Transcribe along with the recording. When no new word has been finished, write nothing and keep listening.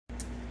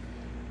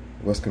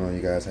What's going on,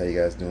 you guys? How you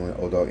guys doing?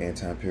 Dogg,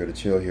 Anti-Imperial, the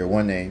Chill here.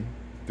 One name,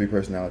 three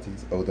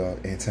personalities.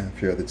 Dogg,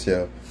 Anti-Imperial, the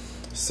Chill.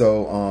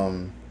 So,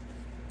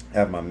 I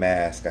have my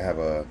mask.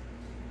 The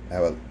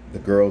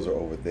girls are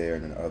over there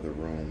in the other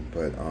room,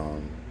 but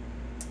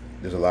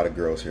there's a lot of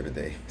girls here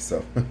today.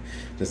 So,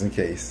 just in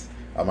case,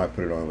 I might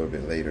put it on a little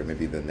bit later,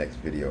 maybe the next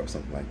video or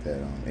something like that.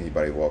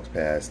 Anybody walks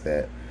past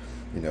that,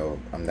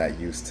 I'm not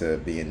used to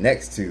being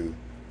next to,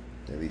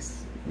 at least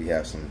we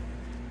have some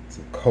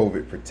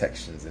COVID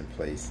protections in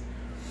place.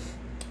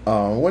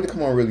 I wanted to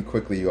come on really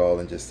quickly, y'all,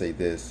 and just say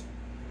this.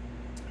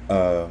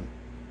 Guy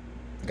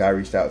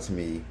reached out to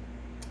me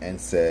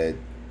and said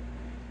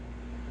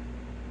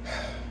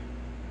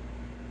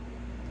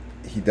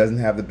he doesn't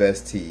have the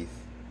best teeth,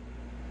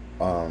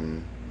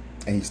 and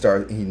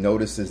he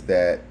notices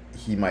that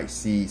he might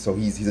see. So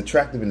he's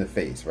attractive in the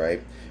face,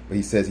 right? But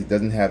he says he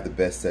doesn't have the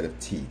best set of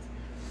teeth.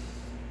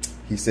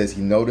 He says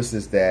he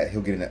notices that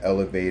he'll get in an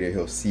elevator,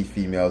 he'll see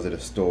females at a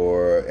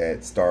store, at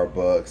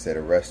Starbucks, at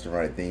a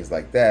restaurant, and things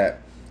like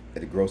that,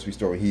 at the grocery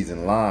store when he's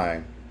in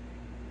line,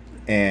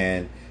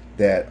 and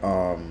that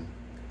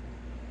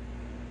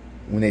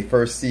when they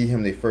first see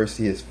him, they first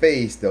see his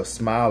face, they'll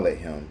smile at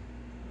him.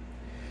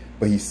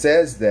 But he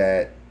says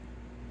that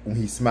when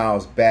he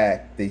smiles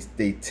back, they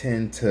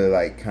tend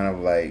to kind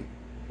of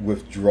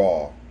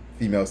withdraw.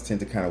 Females tend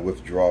to kind of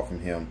withdraw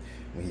from him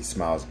when he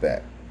smiles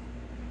back.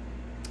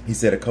 He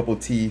said a couple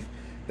teeth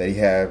that he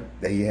has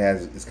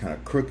is kind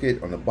of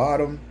crooked on the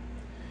bottom.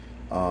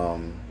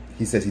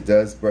 He says he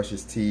does brush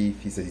his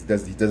teeth. He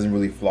says he doesn't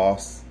really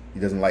floss. He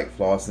doesn't like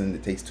flossing.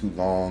 It takes too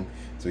long,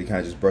 so he kind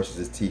of just brushes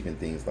his teeth and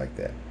things like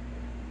that.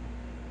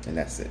 And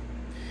that's it.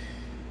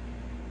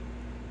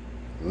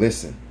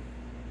 Listen,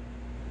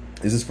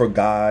 this is for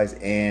guys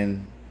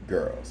and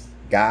girls,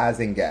 guys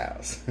and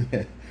gals.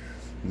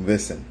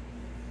 Listen,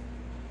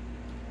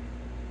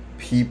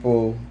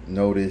 people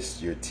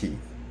notice your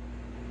teeth.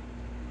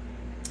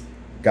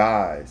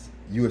 Guys,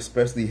 you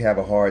especially have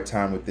a hard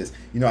time with this.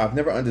 I've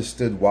never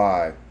understood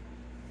why.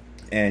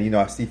 And,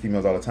 I see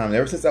females all the time. And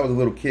ever since I was a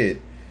little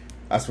kid,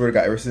 I swear to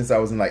God, ever since I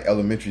was in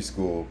elementary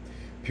school,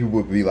 people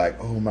would be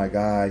like, oh my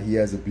God, he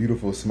has a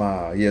beautiful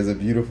smile. He has a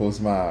beautiful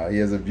smile. He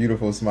has a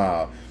beautiful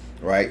smile,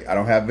 right? I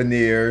don't have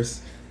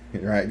veneers,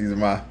 right? These are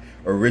my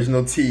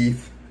original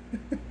teeth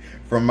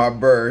from my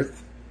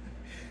birth.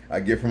 I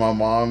get from my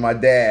mom and my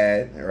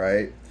dad,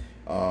 right?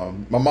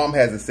 My mom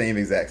has the same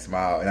exact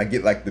smile, and I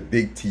get the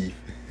big teeth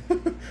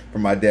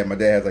from my dad. My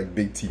dad has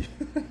big teeth,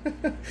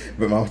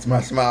 but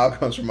my smile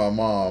comes from my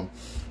mom.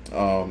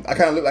 I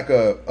kind of look like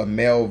a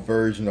male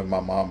version of my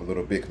mom a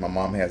little bit, because my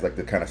mom has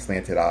the kind of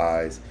slanted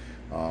eyes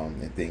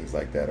and things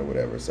like that or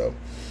whatever. So,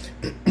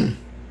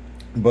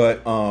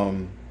 but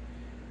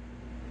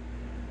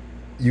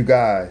you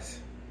guys,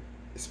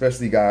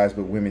 especially guys,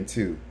 but women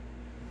too,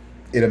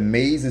 it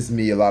amazes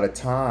me a lot of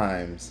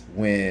times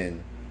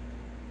when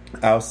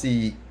I'll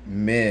see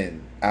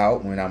men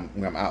out when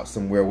I'm out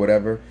somewhere or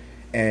whatever,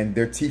 and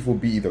their teeth will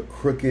be either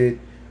crooked,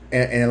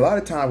 and a lot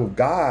of times with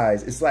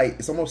guys,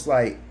 it's almost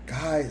like,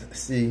 guys,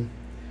 see,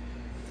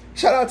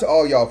 shout out to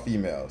all y'all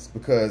females,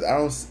 because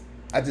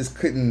I just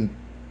couldn't.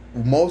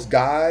 Most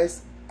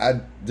guys,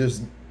 if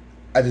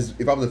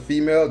I was a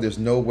female, there's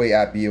no way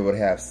I'd be able to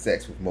have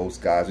sex with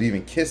most guys or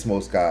even kiss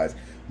most guys.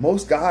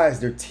 Most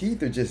guys, their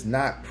teeth are just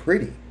not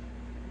pretty.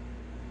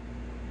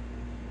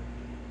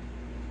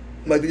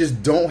 They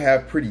just don't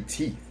have pretty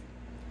teeth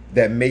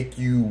that make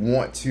you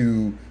want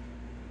to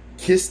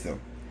kiss them.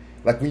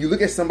 When you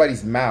look at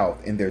somebody's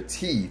mouth and their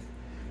teeth,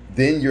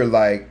 then you're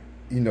you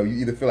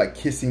either feel like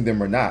kissing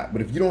them or not.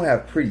 But if you don't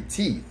have pretty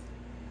teeth,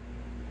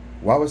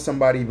 why would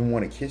somebody even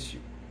want to kiss you?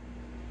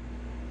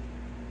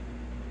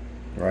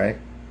 Right?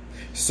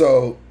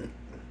 So,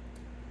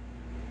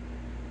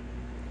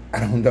 I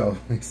don't know.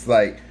 It's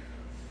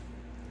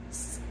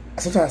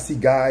sometimes I see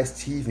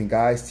guys' teeth, and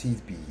guys'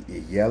 teeth be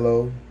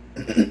yellow.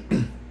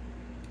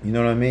 You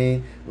know what I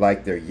mean?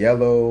 They're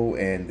yellow,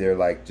 and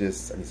they're I need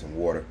some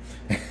water.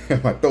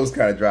 My throat's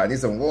kind of dry. I need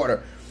some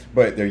water.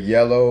 But they're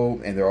yellow,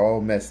 and they're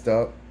all messed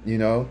up,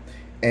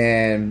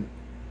 And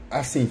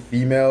I've seen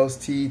females'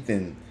 teeth,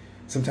 and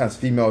sometimes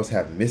females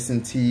have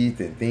missing teeth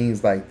and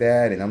things like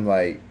that. And I'm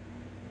like,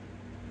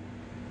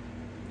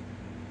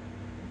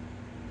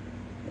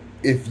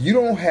 if you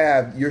don't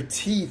have, your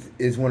teeth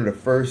is one of the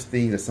first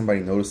things that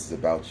somebody notices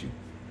about you.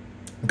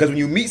 Because when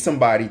you meet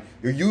somebody,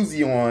 you're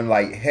usually on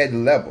head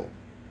level.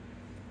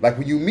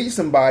 When you meet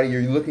somebody,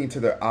 you're looking to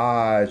their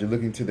eyes, you're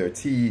looking to their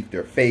teeth,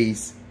 their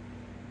face.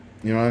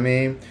 You know what I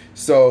mean?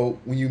 So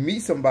when you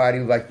meet somebody,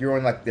 you're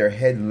on their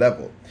head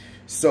level.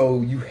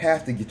 So you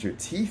have to get your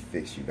teeth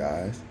fixed, you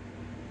guys.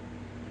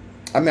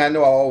 I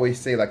know I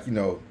always say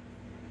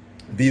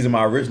these are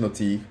my original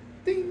teeth.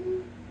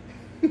 Ding.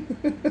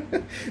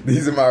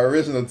 These are my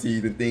original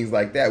teeth and things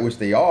like that, which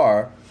they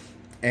are.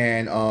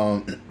 And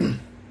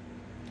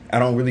I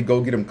don't really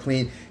go get them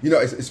clean.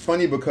 It's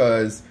funny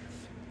because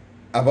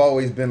I've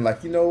always been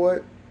you know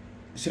what?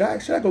 Should I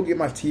go get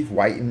my teeth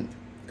whitened?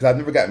 Because I've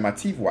never gotten my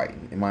teeth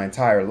whitened in my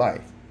entire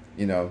life.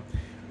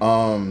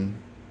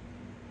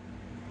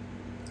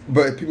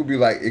 But people be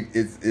like,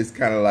 it's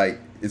kind of like,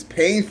 it's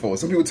painful.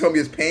 Some people tell me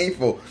it's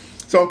painful.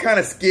 So I'm kind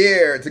of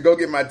scared to go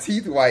get my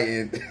teeth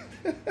whitened.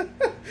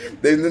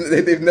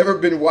 They've never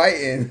been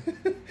whitened.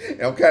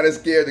 And I'm kind of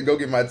scared to go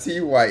get my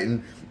teeth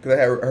whitened because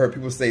I have heard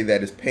people say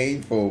that it's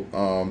painful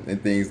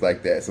and things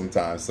like that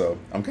sometimes. So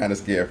I'm kind of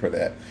scared for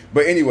that.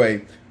 But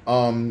anyway,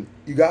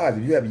 you guys,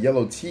 if you have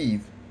yellow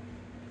teeth,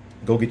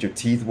 go get your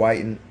teeth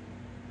whitened,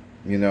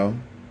 you know.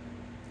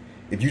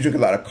 If you drink a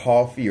lot of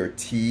coffee or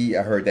tea,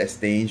 I heard that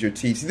stains your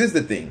teeth. See, this is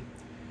the thing.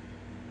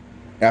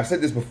 And I've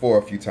said this before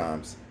a few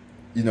times.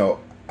 You know,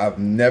 I've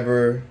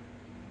never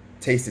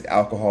tasted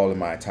alcohol in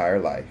my entire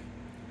life.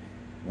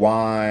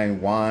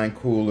 Wine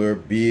cooler,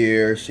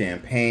 beer,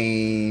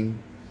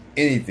 champagne,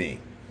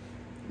 anything.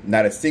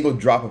 Not a single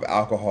drop of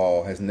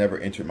alcohol has never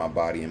entered my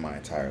body in my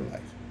entire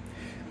life.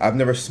 I've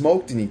never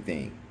smoked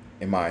anything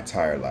in my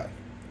entire life.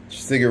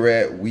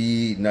 Cigarette,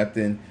 weed,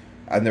 nothing.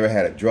 I've never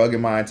had a drug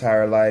in my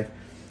entire life.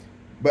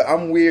 But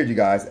I'm weird, you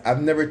guys.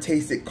 I've never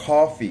tasted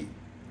coffee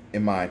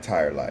in my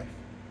entire life.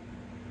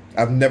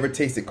 I've never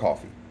tasted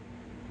coffee.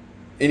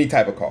 Any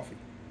type of coffee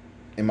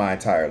in my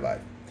entire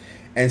life.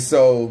 And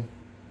so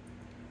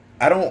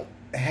I don't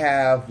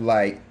have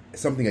like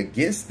something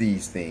against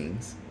these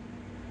things,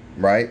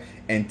 right?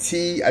 And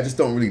tea, I just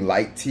don't really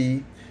like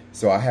tea.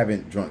 So I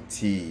haven't drunk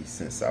tea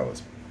since I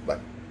was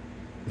like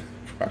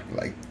probably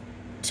like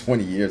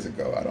 20 years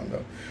ago. I don't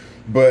know.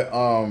 But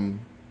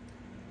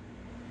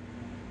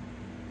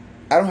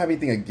I don't have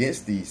anything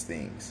against these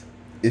things.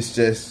 It's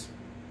just,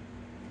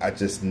 I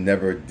just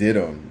never did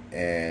them.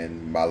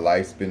 And my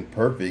life's been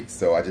perfect,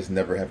 so I just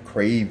never have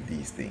craved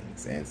these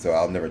things. And so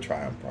I'll never try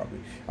them probably.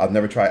 I'll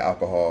never try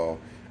alcohol.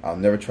 I'll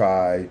never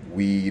try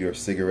weed or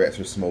cigarettes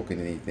or smoking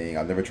anything.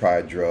 I'll never try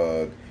a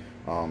drug.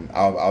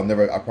 I'll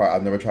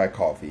never try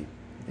coffee.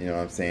 You know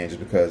what I'm saying? Just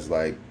because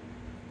like,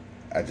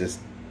 I just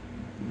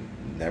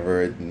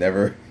never,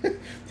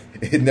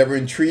 it never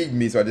intrigued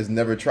me, so I just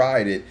never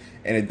tried it.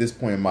 And at this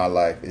point in my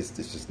life, it's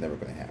just never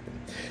going to happen.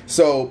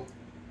 So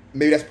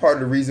maybe that's part of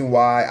the reason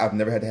why I've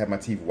never had to have my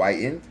teeth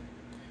whitened,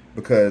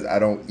 because I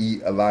don't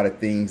eat a lot of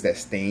things that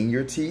stain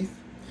your teeth.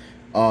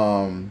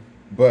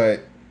 But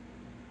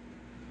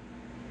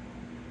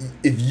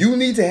if you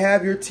need to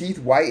have your teeth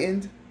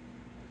whitened,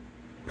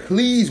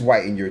 please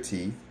whiten your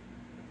teeth.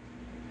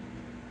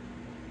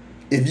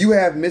 If you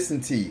have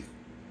missing teeth,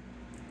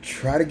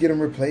 try to get them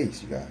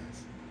replaced, you guys.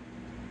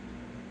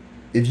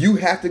 If you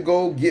have to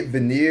go get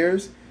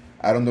veneers,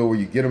 I don't know where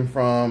you get them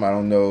from. I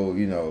don't know,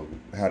 you know,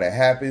 how that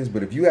happens.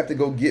 But if you have to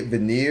go get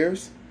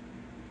veneers,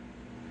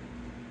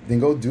 then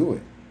go do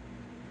it.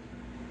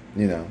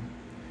 You know,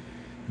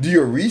 do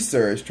your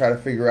research. Try to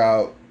figure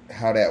out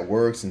how that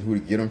works and who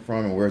to get them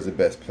from and where's the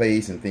best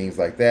place and things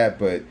like that.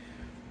 But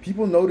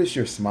people notice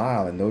your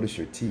smile and notice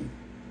your teeth.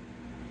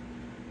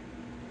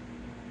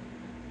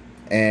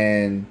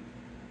 And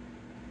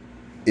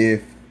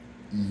if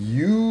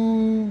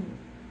you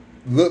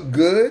look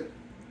good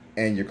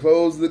and your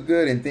clothes look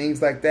good and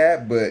things like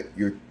that, but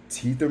your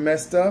teeth are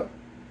messed up,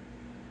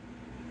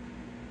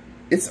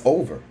 it's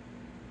over.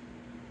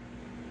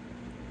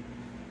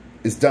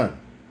 It's done.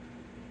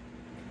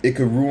 It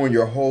could ruin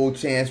your whole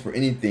chance for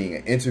anything,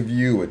 an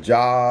interview, a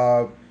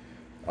job,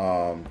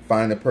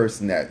 find a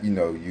person that, you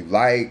know, you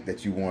like,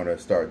 that you want to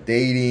start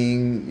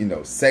dating, you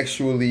know,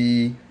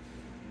 sexually,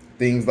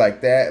 things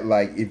like that.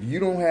 Like, if you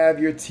don't have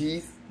your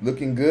teeth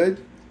looking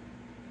good,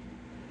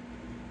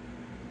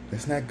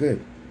 that's not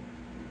good.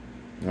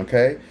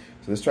 Okay?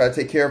 So let's try to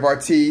take care of our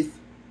teeth.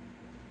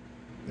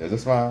 There's a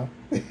smile.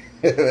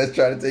 Let's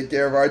try to take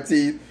care of our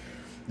teeth.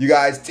 You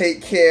guys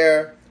take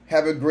care.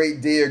 Have a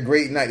great day or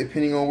great night,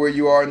 depending on where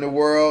you are in the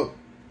world.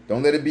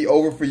 Don't let it be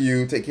over for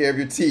you. Take care of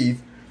your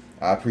teeth.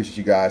 I appreciate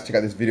you guys. Check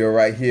out this video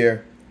right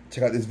here.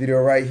 Check out this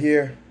video right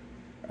here.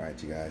 All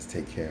right, you guys.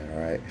 Take care. All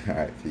right. All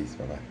right. Peace.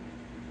 Bye-bye.